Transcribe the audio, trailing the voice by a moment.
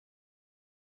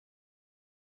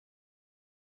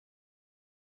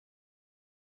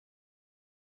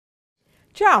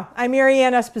Ciao, I'm Mary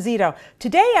Ann Esposito.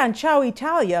 Today on Ciao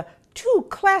Italia, two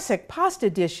classic pasta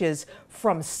dishes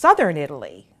from southern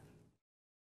Italy.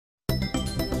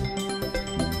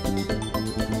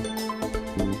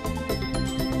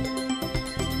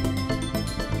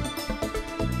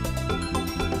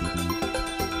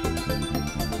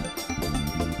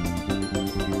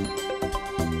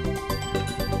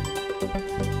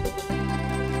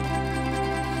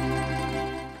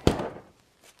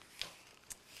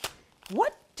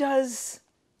 What does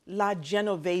la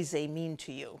Genovese mean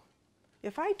to you?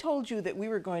 If I told you that we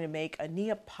were going to make a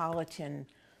Neapolitan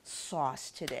sauce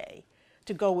today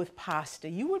to go with pasta,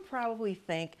 you would probably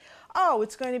think, oh,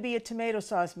 it's going to be a tomato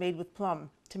sauce made with plum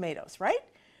tomatoes, right?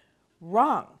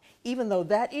 Wrong. Even though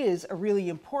that is a really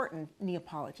important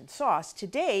Neapolitan sauce,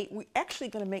 today we're actually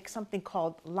going to make something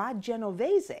called la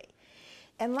Genovese.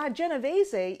 And la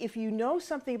Genovese, if you know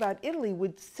something about Italy,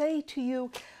 would say to you,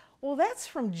 well, that's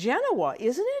from Genoa,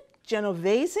 isn't it?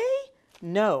 Genovese?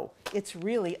 No, it's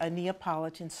really a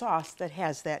Neapolitan sauce that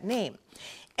has that name.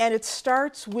 And it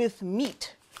starts with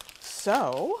meat.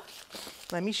 So,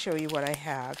 let me show you what I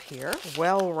have here,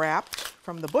 well wrapped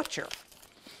from the butcher.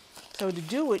 So to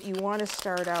do it, you want to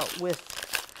start out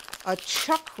with a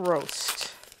chuck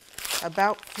roast,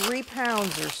 about 3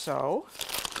 pounds or so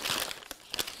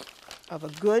of a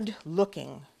good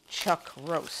looking chuck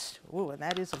roast. Ooh, and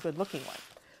that is a good looking one.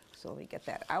 So let me get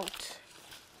that out.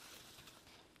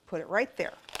 Put it right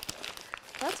there.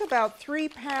 That's about 3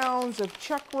 pounds of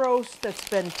chuck roast that's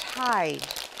been tied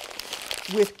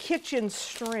with kitchen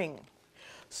string.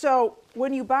 So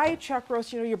when you buy a chuck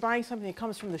roast, you're buying something that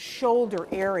comes from the shoulder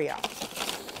area.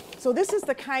 So this is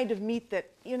the kind of meat that,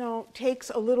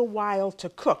 takes a little while to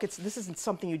cook. This isn't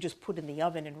something you just put in the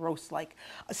oven and roast like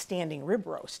a standing rib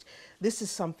roast. This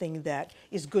is something that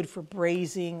is good for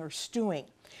braising or stewing.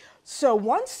 So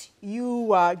once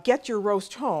you get your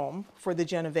roast home for the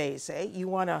Genovese, you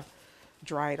want to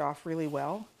dry it off really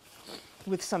well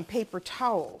with some paper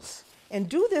towels. And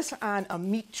do this on a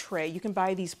meat tray. You can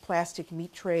buy these plastic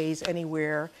meat trays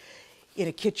anywhere, in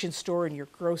a kitchen store, in your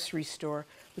grocery store.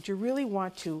 But you really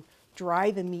want to dry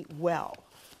the meat well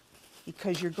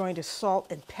because you're going to salt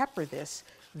and pepper this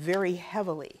very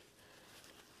heavily.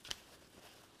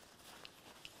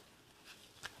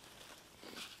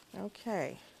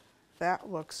 Okay.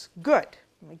 That looks good.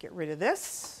 Let me get rid of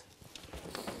this.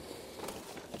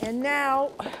 And now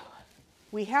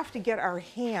we have to get our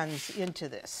hands into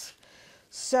this.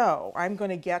 So I'm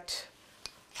going to get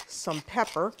some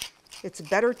pepper. It's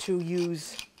better to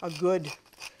use a good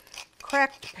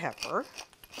cracked pepper.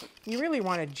 You really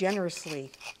want to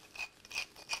generously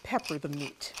pepper the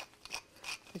meat,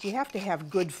 but you have to have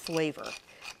good flavor.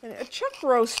 And a chuck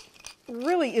roast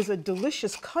really is a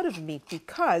delicious cut of meat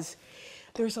because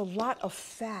there's a lot of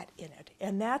fat in it,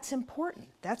 and that's important.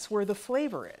 That's where the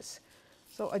flavor is.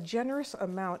 So a generous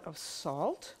amount of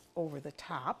salt over the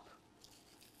top,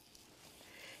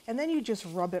 and then you just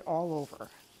rub it all over.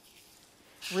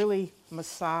 Really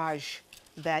massage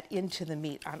that into the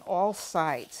meat on all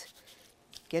sides.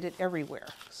 Get it everywhere,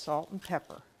 salt and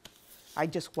pepper. I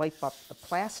just wipe up the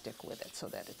plastic with it so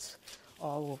that it's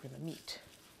all over the meat.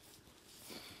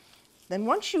 Then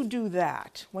once you do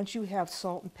that, once you have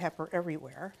salt and pepper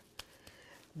everywhere,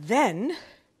 then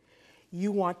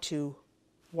you want to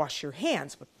wash your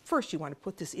hands. But first you want to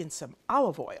put this in some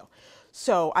olive oil.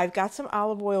 So I've got some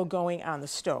olive oil going on the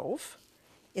stove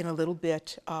in a little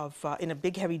bit of, in a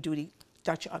big heavy duty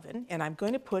Dutch oven. And I'm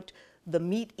going to put the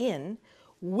meat in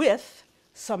with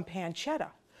some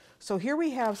pancetta. So here we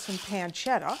have some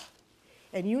pancetta,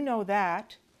 and you know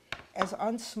that as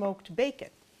unsmoked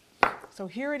bacon. So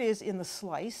here it is in the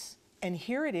slice, and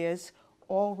here it is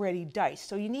already diced.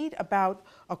 So you need about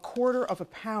 1/4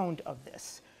 pound of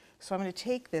this. So I'm going to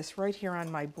take this right here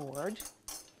on my board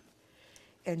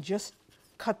and just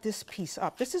cut this piece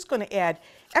up. This is going to add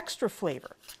extra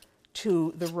flavor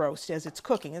to the roast as it's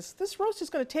cooking. This roast is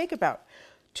going to take about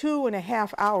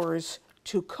 2.5 hours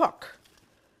to cook.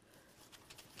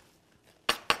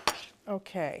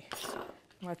 Okay,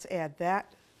 let's add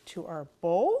that to our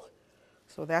bowl.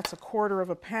 So that's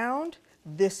 1/4 pound.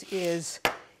 This is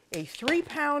a 3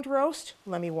 pound roast.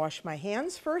 Let me wash my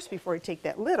hands first before I take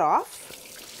that lid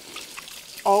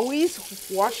off. Always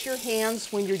wash your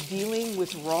hands when you're dealing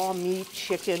with raw meat,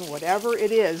 chicken, whatever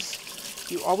it is.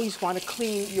 You always want to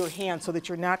clean your hands so that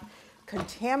you're not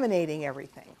contaminating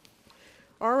everything.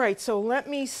 All right, so let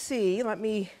me see. Let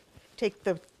me take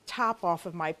the top off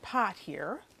of my pot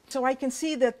here. So I can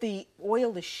see that the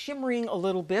oil is shimmering a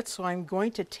little bit, so I'm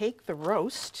going to take the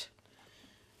roast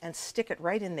and stick it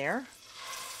right in there.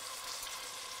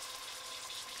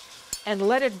 and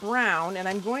let it brown, and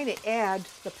I'm going to add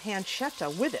the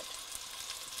pancetta with it.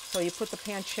 So you put the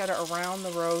pancetta around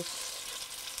the roast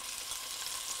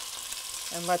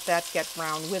and let that get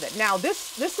brown with it. Now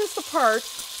this is the part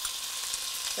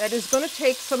that is going to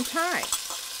take some time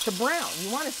to brown.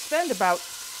 You want to spend about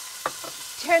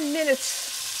 10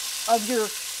 minutes of your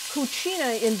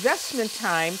cucina investment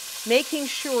time making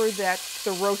sure that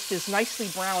the roast is nicely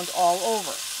browned all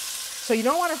over. So you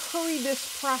don't want to hurry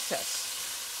this process.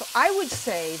 So I would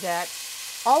say that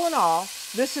all in all,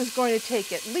 this is going to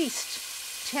take at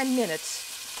least 10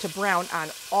 minutes to brown on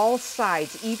all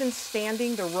sides, even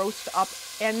standing the roast up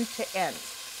end to end.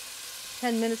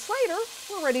 10 minutes later,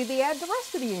 we're ready to add the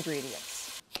rest of the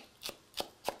ingredients.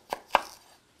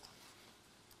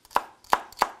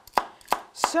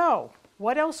 So,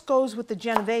 what else goes with the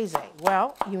Genovese?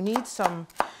 Well, you need some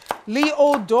gli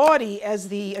odori, as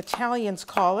the Italians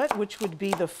call it, which would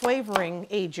be the flavoring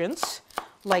agents,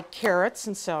 like carrots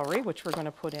and celery, which we're going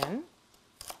to put in,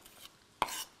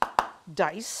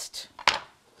 diced.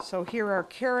 So here are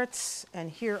carrots, and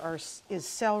here is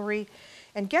celery.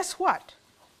 And guess what?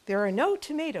 There are no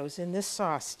tomatoes in this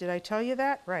sauce. Did I tell you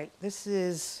that? Right. This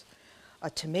is a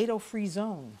tomato-free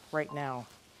zone right now.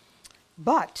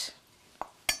 But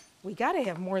we got to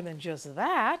have more than just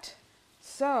that.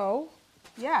 So,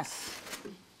 yes,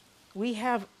 we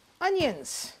have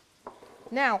onions.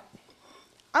 Now,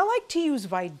 I like to use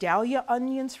Vidalia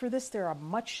onions for this. They're a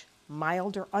much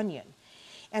milder onion.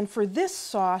 And for this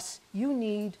sauce, you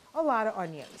need a lot of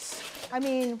onions. I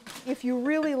mean, if you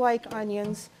really like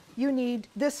onions, you need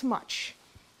this much.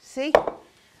 See?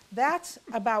 That's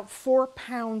about 4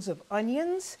 pounds of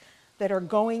onions that are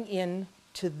going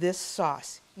into this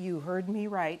sauce. You heard me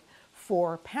right,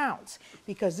 4 pounds,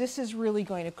 because this is really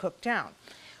going to cook down.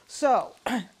 So,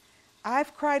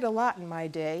 I've cried a lot in my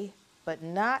day, but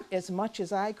not as much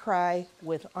as I cry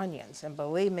with onions. And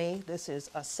believe me, this is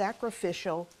a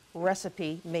sacrificial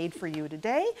recipe made for you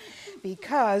today,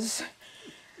 because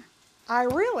I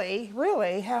really,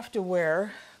 really have to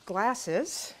wear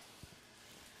glasses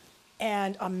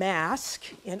and a mask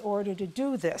in order to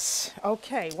do this.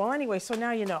 Okay, well anyway, so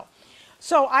now you know.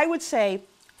 So I would say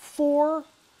 4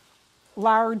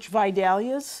 large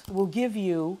Vidalias will give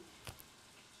you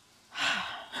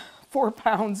 4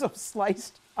 pounds of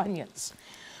sliced onions.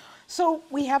 So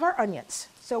we have our onions.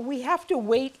 So we have to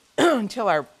wait until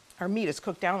our meat is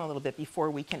cooked down a little bit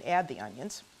before we can add the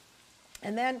onions.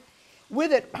 And then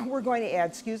with it, we're going to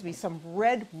add, some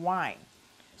red wine.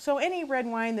 So any red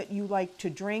wine that you like to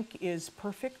drink is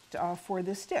perfect for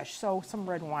this dish. So some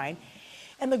red wine.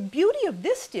 And the beauty of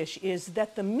this dish is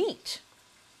that the meat,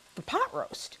 the pot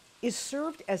roast, is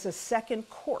served as a second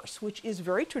course, which is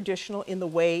very traditional in the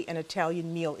way an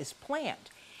Italian meal is planned.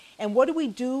 And what do we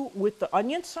do with the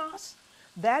onion sauce?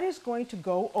 That is going to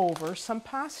go over some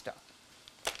pasta,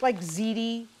 like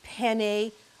ziti,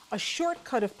 penne, a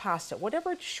shortcut of pasta,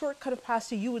 whatever shortcut of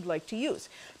pasta you would like to use.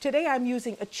 Today I'm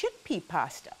using a chickpea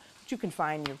pasta, which you can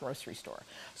find in your grocery store.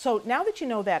 So now that you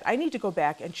know that, I need to go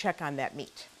back and check on that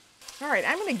meat. All right,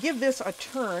 I'm going to give this a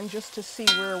turn just to see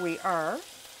where we are.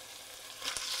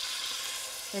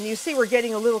 And you see we're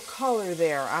getting a little color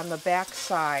there on the back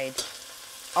side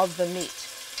of the meat.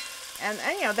 And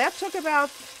you know, that took about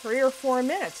 3 or 4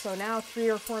 minutes. So now 3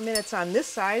 or 4 minutes on this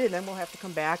side, and then we'll have to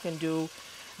come back and do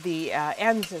the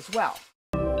ends as well.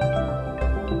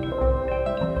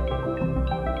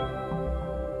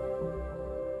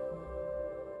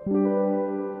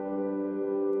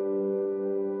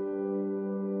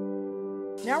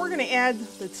 Now we're going to add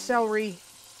the celery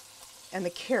and the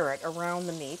carrot around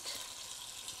the meat.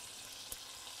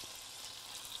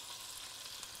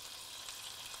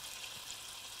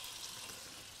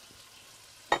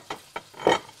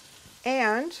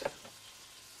 And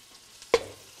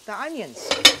the onions.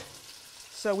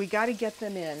 So we got to get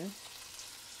them in,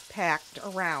 packed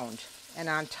around and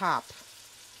on top.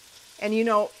 And you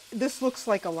know, this looks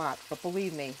like a lot, but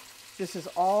believe me, this is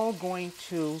all going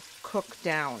to cook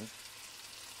down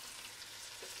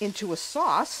into a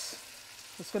sauce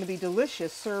that's going to be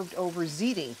delicious, served over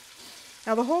ziti.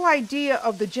 Now the whole idea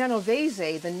of the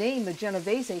Genovese, the name the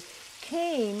Genovese,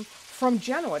 came from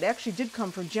Genoa. It actually did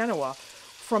come from Genoa,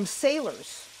 from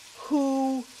sailors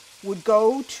who would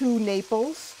go to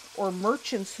Naples, or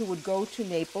merchants who would go to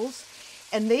Naples,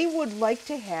 and they would like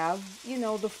to have, you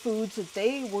know, the foods that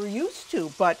they were used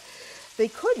to, but they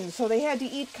couldn't, so they had to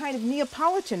eat kind of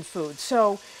Neapolitan food.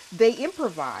 So they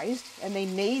improvised, and they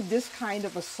made this kind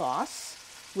of a sauce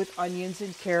with onions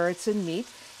and carrots and meat,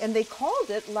 and they called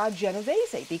it La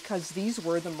Genovese, because these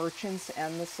were the merchants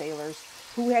and the sailors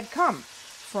who had come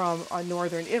from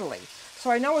northern Italy. So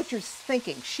I know what you're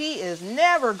thinking. She is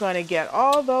never going to get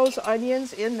all those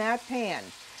onions in that pan,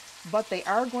 but they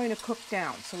are going to cook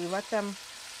down. So we let them,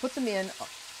 put them in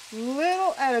a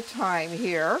little at a time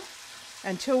here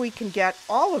until we can get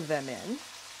all of them in.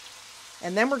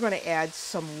 And then we're going to add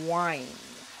some wine.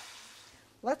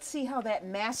 Let's see how that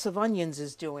mass of onions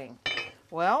is doing.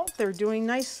 Well, they're doing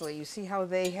nicely. You see how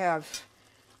they have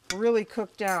really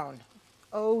cooked down.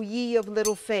 Oh, ye of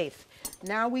little faith.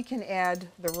 Now we can add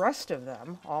the rest of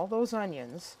them, all those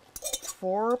onions.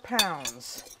 4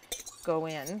 pounds go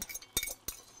in.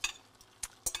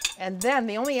 And then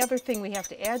the only other thing we have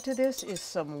to add to this is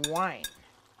some wine.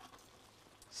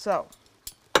 So,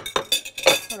 I'm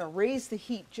going to raise the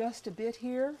heat just a bit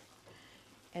here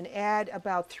and add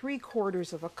about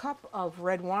 3/4 of a cup of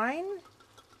red wine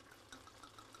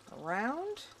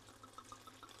around.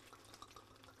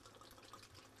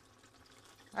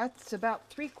 That's about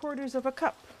 3/4 of a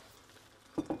cup.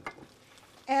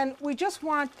 And we just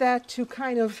want that to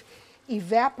kind of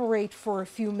evaporate for a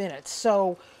few minutes.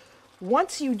 So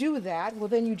once you do that, well,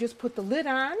 then you just put the lid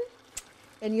on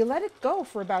and you let it go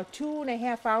for about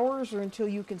 2.5 hours or until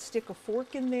you can stick a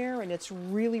fork in there and it's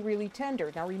really, really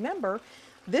tender. Now remember,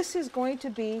 this is going to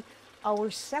be our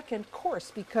second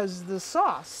course because the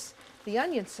sauce, the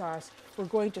onion sauce, we're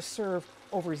going to serve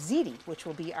over ziti, which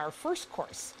will be our first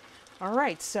course. All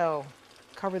right, so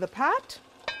cover the pot,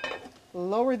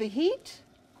 lower the heat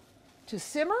to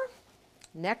simmer.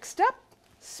 Next up,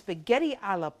 spaghetti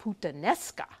alla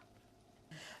puttanesca.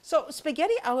 So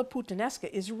spaghetti alla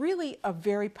puttanesca is really a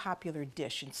very popular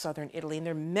dish in southern Italy, and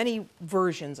there are many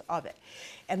versions of it.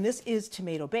 And this is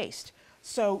tomato-based.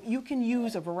 So you can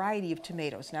use a variety of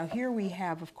tomatoes. Now here we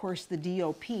have, of course, the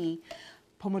DOP,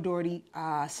 Pomodori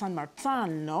San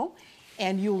Marzano,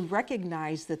 and you'll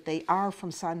recognize that they are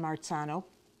from San Marzano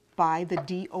by the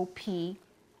DOP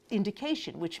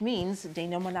indication, which means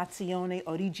Denominazione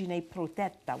Origine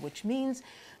Protetta, which means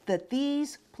that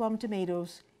these plum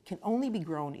tomatoes can only be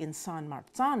grown in San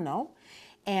Marzano,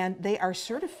 and they are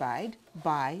certified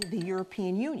by the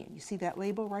European Union. You see that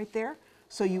label right there?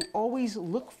 So you always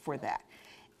look for that.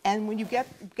 And when you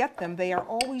get them, they are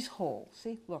always whole.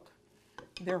 See, look,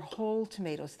 they're whole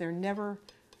tomatoes. They're never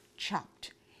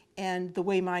chopped. And the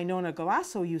way my Nonna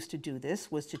Galasso used to do this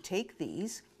was to take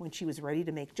these, when she was ready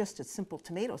to make just a simple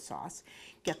tomato sauce,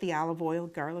 get the olive oil,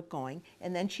 garlic going,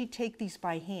 and then she'd take these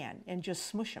by hand and just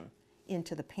smush them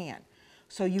into the pan.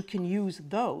 So you can use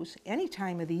those any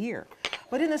time of the year.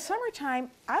 But in the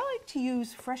summertime, I like to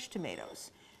use fresh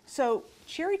tomatoes. So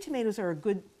cherry tomatoes are a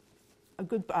good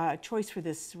choice for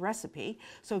this recipe.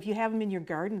 So if you have them in your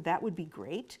garden, that would be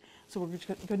great. So we're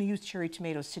going to use cherry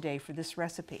tomatoes today for this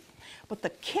recipe. But the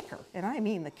kicker, and I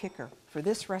mean the kicker, for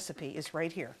this recipe is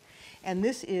right here. And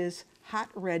this is hot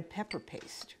red pepper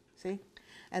paste, see?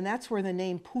 And that's where the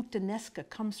name puttanesca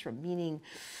comes from, meaning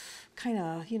kind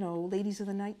of, you know, ladies of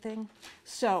the night thing.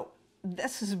 So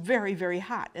this is very, very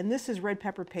hot. And this is red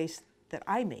pepper paste that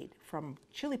I made from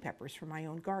chili peppers from my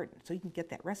own garden. So you can get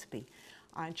that recipe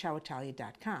on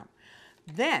ciaoitalia.com.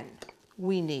 Then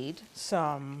we need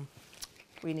some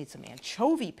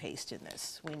anchovy paste in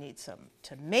this. We need some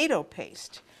tomato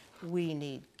paste. We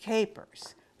need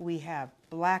capers. We have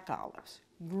black olives,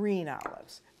 green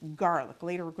olives, garlic.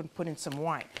 Later we're going to put in some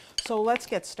wine. So let's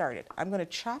get started. I'm going to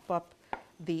chop up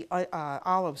the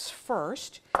olives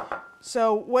first.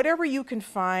 So whatever you can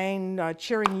find,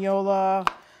 Cerignola,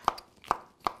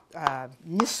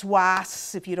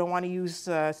 Niçoise, if you don't want to use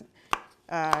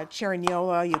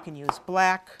Cerignola, you can use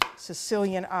black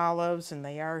Sicilian olives, and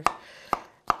they are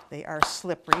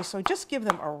slippery. So just give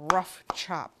them a rough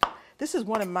chop. This is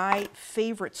one of my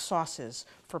favorite sauces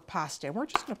for pasta, and we're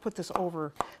just going to put this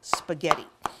over spaghetti.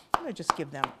 I'm going to just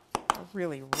give them a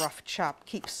really rough chop,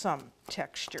 keep some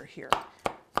texture here.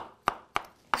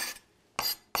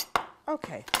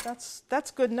 Okay,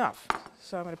 that's good enough.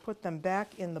 So I'm going to put them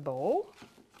back in the bowl.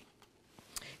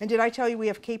 And did I tell you we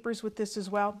have capers with this as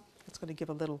well? It's going to give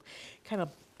a little kind of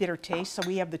bitter taste. So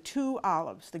we have the 2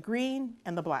 olives, the green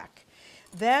and the black.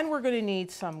 Then we're going to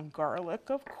need some garlic,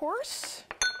 of course.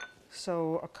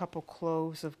 So a couple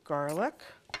cloves of garlic.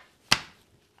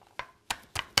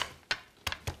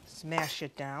 Smash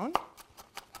it down.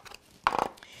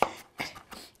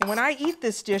 And when I eat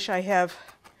this dish, I have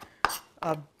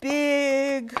a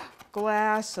big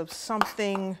glass of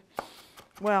something.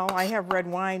 Well, I have red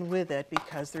wine with it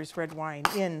because there's red wine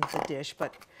in the dish,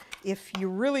 but if you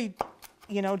really,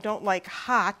 don't like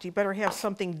hot, you better have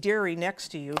something dairy next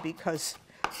to you because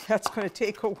that's going to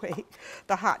take away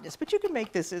the hotness. But you can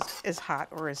make this as hot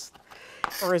or as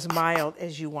mild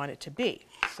as you want it to be.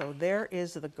 So there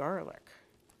is the garlic.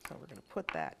 So we're going to put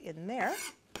that in there.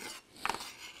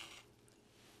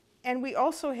 And we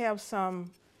also have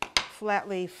some flat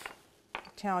leaf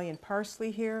Italian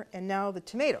parsley here, and now the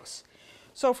tomatoes.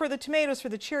 So for the tomatoes, for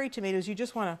the cherry tomatoes, you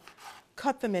just want to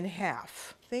cut them in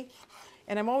half, see?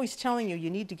 And I'm always telling you, you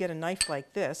need to get a knife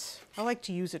like this. I like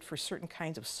to use it for certain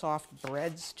kinds of soft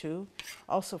breads too.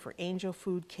 Also for angel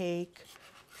food cake,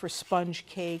 for sponge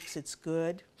cakes, it's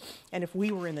good. And if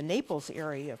we were in the Naples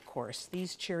area, of course,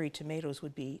 these cherry tomatoes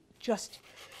would be just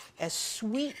as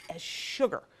sweet as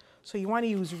sugar. So you want to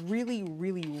use really,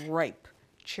 really ripe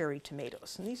cherry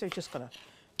tomatoes. And these are just going to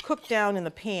cook down in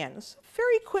the pan. It's a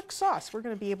very quick sauce. We're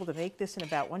going to be able to make this in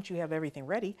about, once you have everything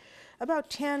ready, about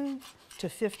 10 to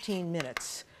 15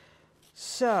 minutes.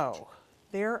 So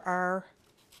there are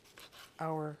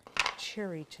our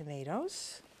cherry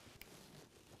tomatoes.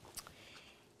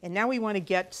 And now we want to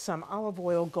get some olive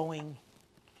oil going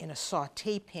in a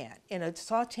saute pan. In a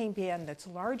saute pan that's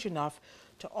large enough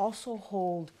to also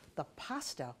hold the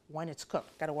pasta when it's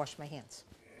cooked. Got to wash my hands.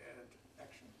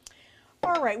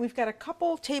 All right, we've got a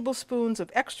couple tablespoons of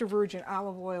extra virgin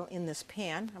olive oil in this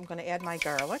pan. I'm going to add my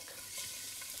garlic.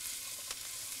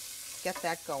 Get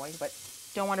that going, but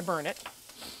don't want to burn it.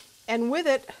 And with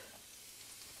it,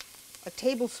 a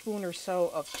tablespoon or so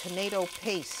of tomato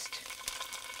paste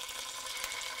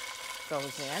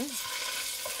goes in.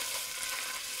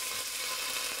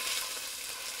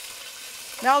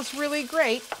 Smells really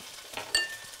great.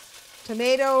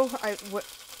 Tomato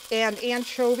and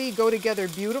anchovy go together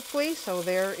beautifully, so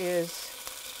there is,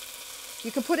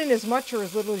 you can put in as much or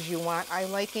as little as you want. I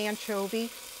like anchovy.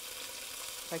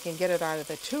 If I can get it out of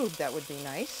the tube, that would be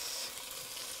nice.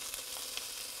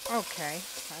 Okay,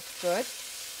 that's good.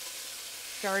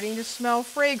 Starting to smell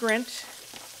fragrant.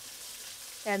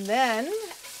 And then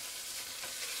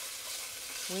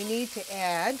we need to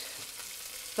add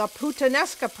the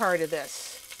puttanesca part of this.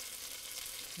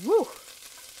 Woo!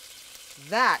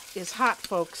 That is hot,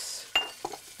 folks.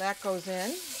 That goes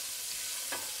in.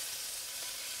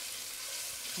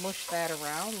 Mush that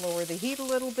around, lower the heat a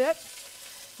little bit.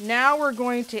 Now we're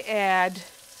going to add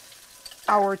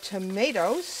our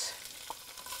tomatoes.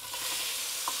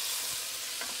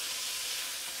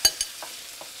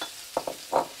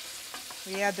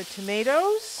 We add the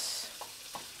tomatoes,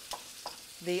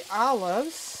 the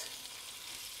olives,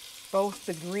 both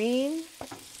the green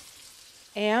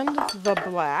and the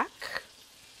black.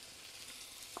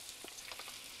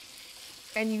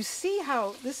 And you see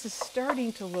how this is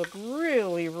starting to look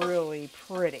really, really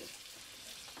pretty.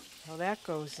 Now that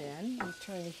goes in. Let me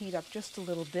turn the heat up just a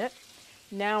little bit.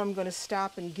 Now I'm going to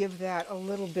stop and give that a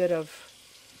little bit of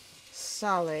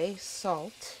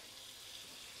salt,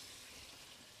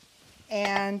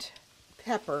 and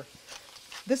pepper.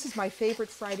 This is my favorite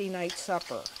Friday night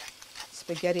supper,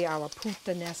 spaghetti alla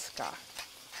puttanesca.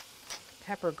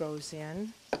 Pepper goes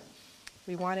in.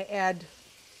 We want to add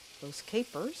those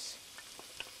capers.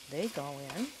 They go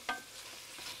in.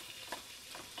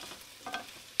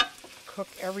 Cook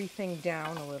everything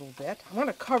down a little bit. I want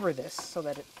to cover this so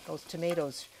that those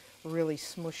tomatoes really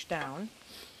smush down.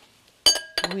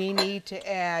 We need to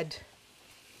add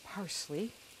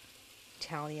parsley,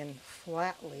 Italian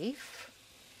flat leaf.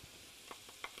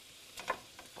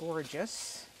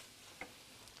 Gorgeous.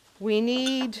 We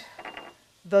need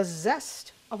the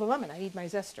zest of a lemon. I need my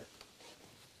zester.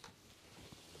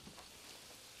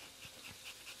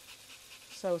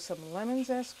 So some lemon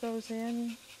zest goes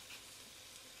in.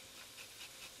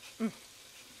 And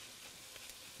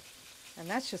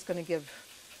that's just going to give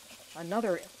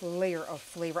another layer of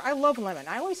flavor. I love lemon.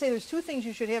 I always say there's two things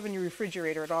you should have in your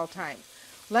refrigerator at all times.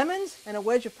 Lemons and a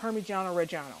wedge of Parmigiano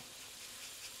Reggiano.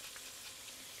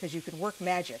 Because you can work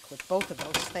magic with both of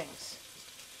those things.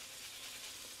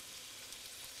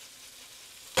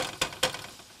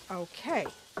 Okay,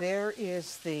 there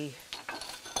is the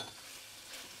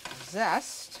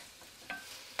zest.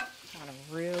 I want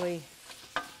to really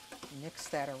mix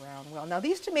that around well. Now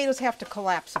these tomatoes have to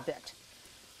collapse a bit.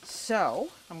 So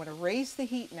I'm going to raise the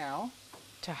heat now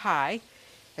to high.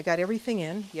 I got everything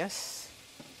in, yes,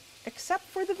 except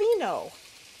for the vino.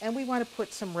 And we want to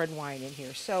put some red wine in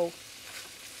here. So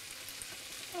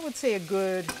I would say a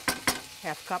good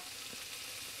half cup.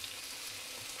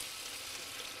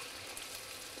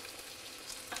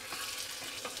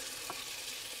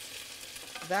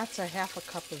 That's a half a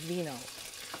cup of vino.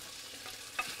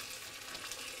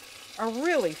 A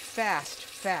really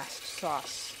fast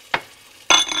sauce.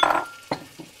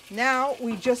 Now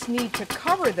we just need to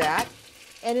cover that,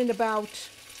 and in about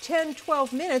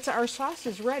 10-12 minutes our sauce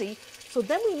is ready. So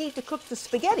then we need to cook the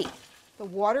spaghetti. The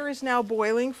water is now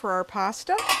boiling for our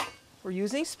pasta. We're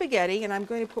using spaghetti, and I'm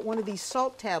going to put one of these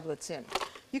salt tablets in.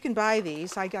 You can buy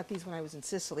these. I got these when I was in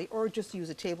Sicily, or just use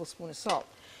a tablespoon of salt.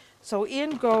 So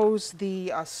in goes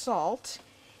the salt.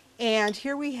 And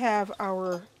here we have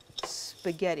our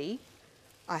spaghetti.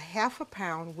 A half a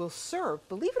pound will serve,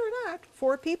 believe it or not,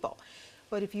 4 people.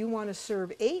 But if you want to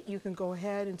serve 8, you can go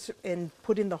ahead and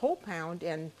put in the whole pound,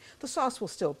 and the sauce will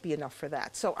still be enough for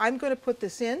that. So I'm going to put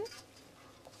this in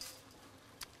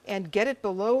and get it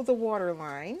below the water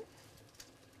line.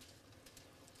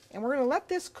 And we're going to let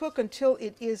this cook until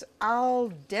it is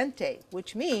al dente,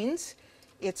 which means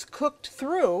it's cooked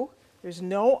through. There's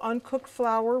no uncooked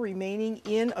flour remaining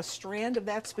in a strand of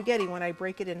that spaghetti when I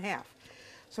break it in half.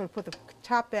 So I'm going to put the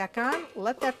top back on,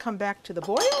 let that come back to the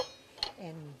boil,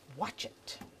 and watch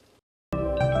it.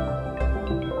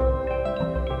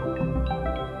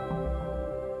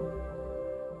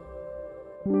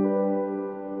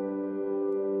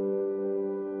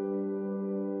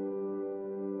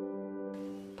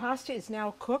 Pasta is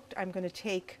now cooked. I'm going to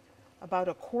take about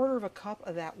 1/4 cup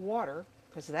of that water,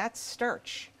 because that's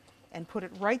starch, and put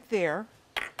it right there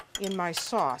in my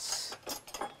sauce.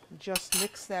 Just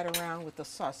mix that around with the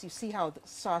sauce. You see how the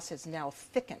sauce has now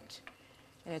thickened,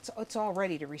 and it's all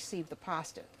ready to receive the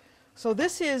pasta. So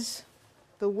this is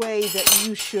the way that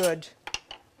you should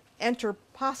enter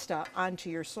pasta onto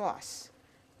your sauce.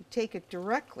 You take it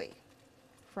directly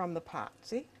from the pot,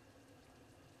 see?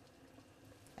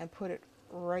 And put it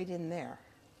right in there,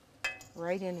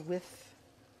 right in with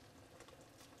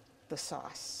the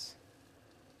sauce.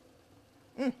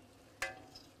 It's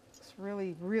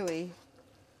really, really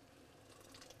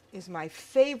is my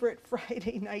favorite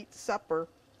Friday night supper.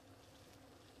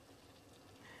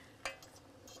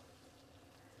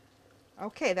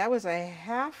 Okay, that was a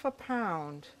half a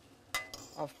pound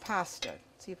of pasta.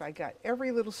 Let's see if I got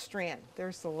every little strand.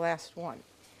 There's the last one.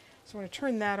 So I'm going to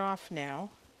turn that off now.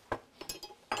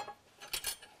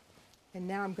 And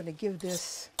now I'm going to give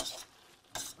this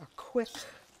a quick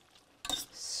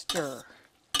stir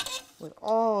with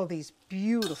all these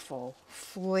beautiful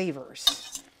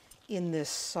flavors in this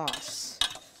sauce.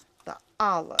 The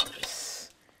olives,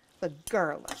 the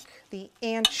garlic, the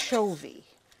anchovy,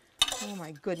 oh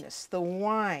my goodness, the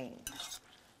wine,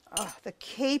 the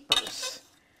capers,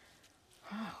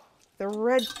 the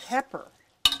red pepper.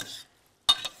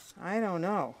 I don't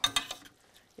know.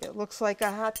 It looks like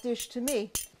a hot dish to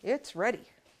me. It's ready.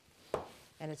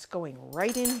 And it's going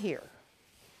right in here.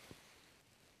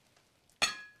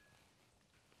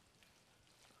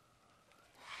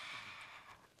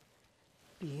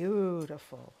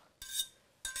 Beautiful.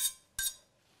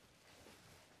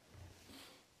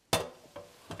 Let's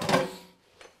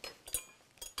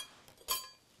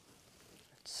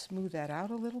smooth that out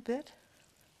a little bit.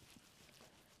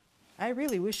 I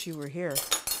really wish you were here.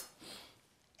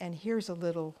 And here's a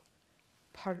little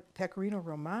pecorino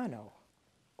romano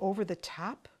over the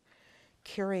top,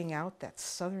 carrying out that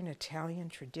Southern Italian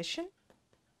tradition.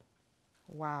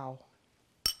 Wow.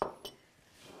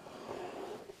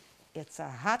 It's a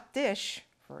hot dish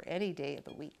for any day of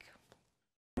the week.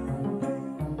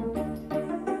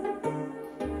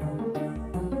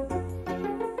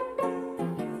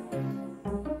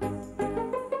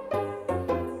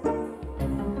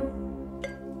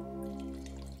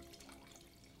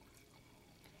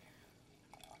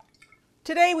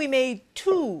 Today we made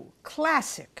 2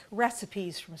 classic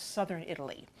recipes from southern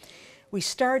Italy. We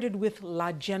started with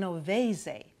La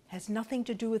Genovese, has nothing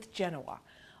to do with Genoa,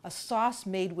 a sauce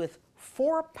made with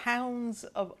 4 pounds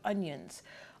of onions,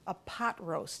 a pot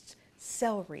roast,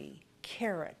 celery,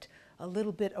 carrot, a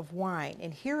little bit of wine,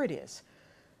 and here it is,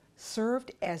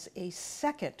 served as a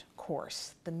second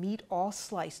course, the meat all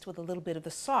sliced with a little bit of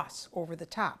the sauce over the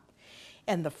top.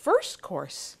 And the first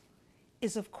course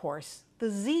is, of course, the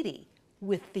ziti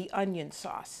with the onion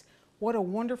sauce. What a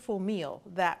wonderful meal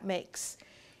that makes.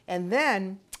 And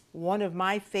then one of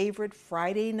my favorite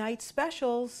Friday night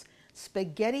specials,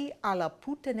 spaghetti alla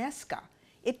puttanesca.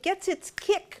 It gets its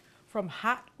kick from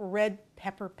hot red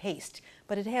pepper paste,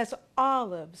 but it has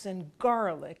olives and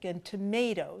garlic and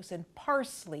tomatoes and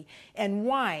parsley and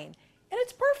wine, and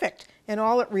it's perfect. And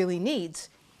all it really needs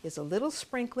is a little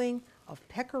sprinkling of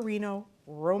pecorino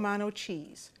romano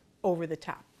cheese over the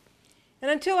top. And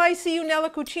until I see you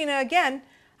nella cucina again,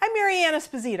 I'm Mary Ann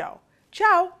Esposito.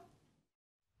 Ciao!